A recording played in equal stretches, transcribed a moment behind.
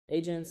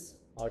Agents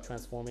are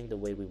transforming the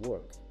way we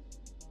work.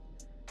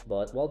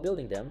 But while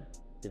building them,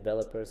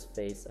 developers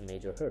face a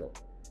major hurdle: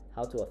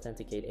 how to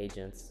authenticate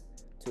agents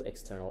to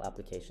external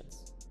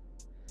applications.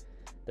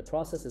 The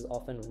process is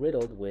often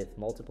riddled with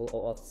multiple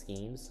OAuth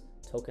schemes,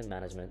 token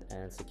management,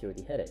 and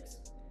security headaches.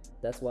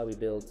 That's why we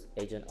built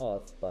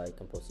AgentAuth by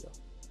Composio.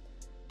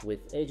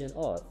 With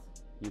AgentAuth,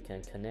 you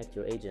can connect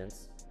your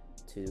agents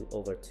to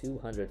over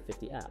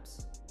 250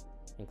 apps,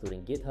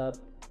 including GitHub,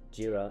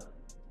 Jira,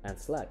 and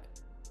Slack,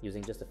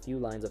 using just a few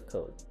lines of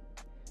code.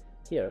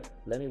 Here,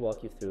 let me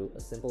walk you through a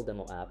simple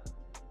demo app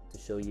to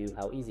show you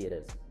how easy it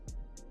is.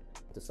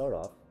 To start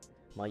off,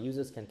 my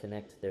users can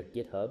connect their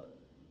GitHub,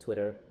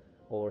 Twitter,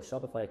 or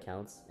Shopify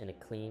accounts in a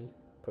clean,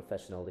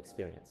 professional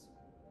experience.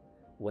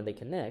 When they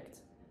connect,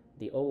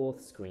 the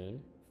OAuth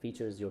screen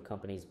features your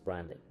company's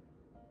branding,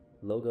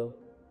 logo,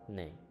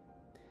 name.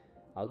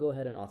 I'll go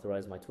ahead and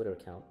authorize my Twitter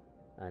account,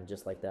 and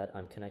just like that,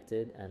 I'm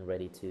connected and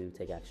ready to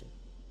take action.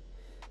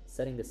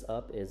 Setting this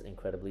up is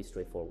incredibly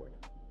straightforward.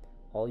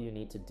 All you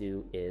need to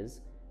do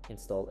is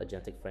install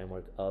agentic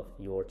framework of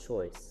your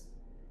choice.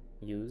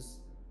 Use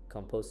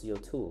Composio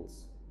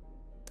tools.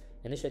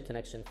 Initiate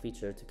connection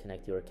feature to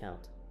connect your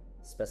account.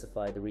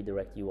 Specify the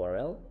redirect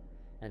URL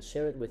and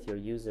share it with your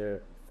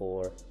user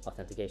for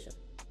authentication.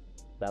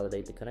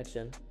 Validate the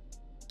connection,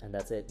 and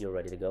that's it, you're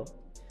ready to go.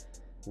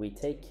 We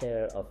take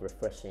care of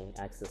refreshing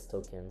access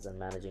tokens and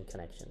managing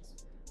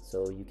connections,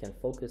 so you can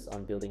focus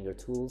on building your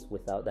tools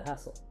without the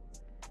hassle.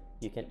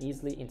 You can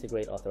easily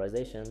integrate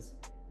authorizations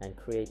and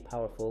create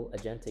powerful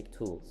agentic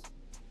tools.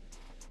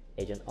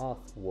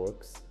 AgentAuth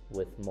works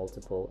with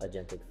multiple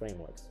agentic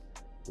frameworks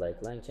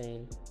like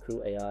LangChain,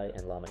 Crew AI,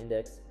 and Llama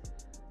Index,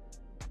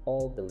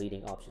 all the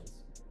leading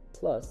options.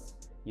 Plus,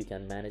 you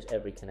can manage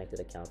every connected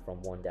account from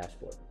one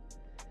dashboard.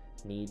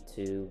 Need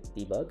to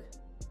debug?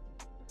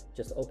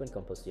 Just open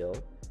Composio,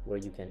 where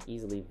you can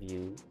easily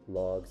view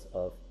logs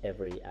of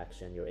every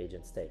action your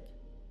agents take.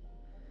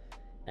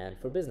 And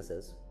for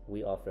businesses,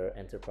 we offer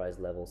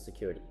enterprise-level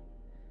security,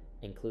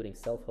 including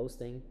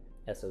self-hosting,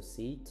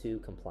 SOC 2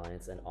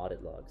 compliance, and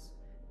audit logs,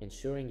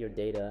 ensuring your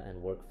data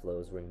and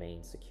workflows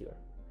remain secure.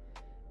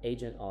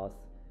 AgentAuth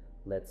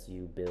lets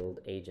you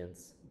build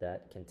agents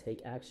that can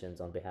take actions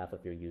on behalf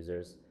of your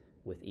users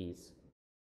with ease.